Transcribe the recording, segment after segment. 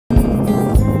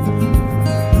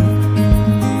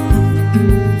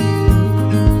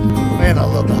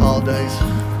holidays.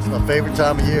 It's my favorite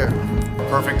time of year.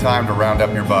 Perfect time to round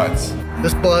up your buds.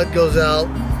 This bud goes out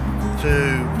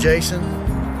to Jason,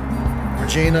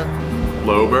 Regina,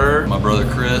 Lober, my brother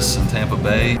Chris in Tampa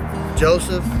Bay,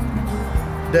 Joseph,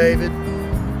 David,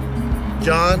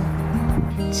 John,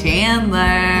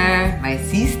 Chandler, my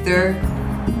sister,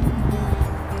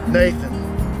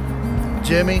 Nathan,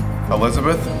 Jimmy,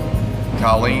 Elizabeth,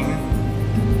 Colleen,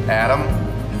 Adam,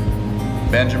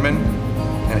 Benjamin,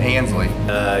 and Ansley.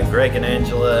 Greg and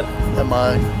Angela. and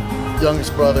my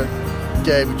youngest brother,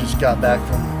 Gabe, who just got back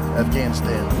from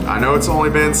Afghanistan. I know it's only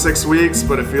been 6 weeks,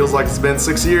 but it feels like it's been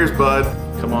 6 years, bud.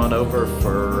 Come on over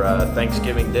for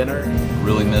Thanksgiving dinner.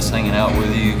 really miss hanging out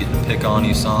with you, getting to pick on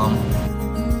you some.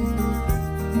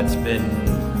 It's been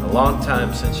a long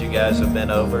time since you guys have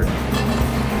been over.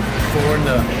 Forward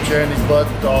to sharing these buds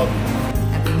with all of you.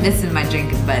 I've been missing my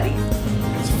drinking buddies.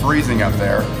 It's freezing up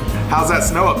there. How's that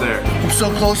snow up there? I'm so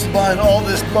close to buying all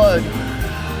this bud.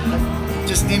 I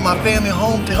just need my family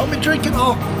home to help me drink it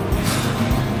all.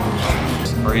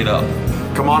 Hurry it up.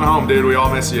 Come on home, dude. We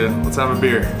all miss you. Let's have a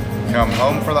beer. Come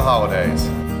home for the holidays.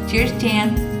 Cheers,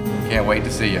 Chan. Can't wait to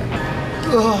see you.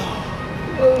 Oh.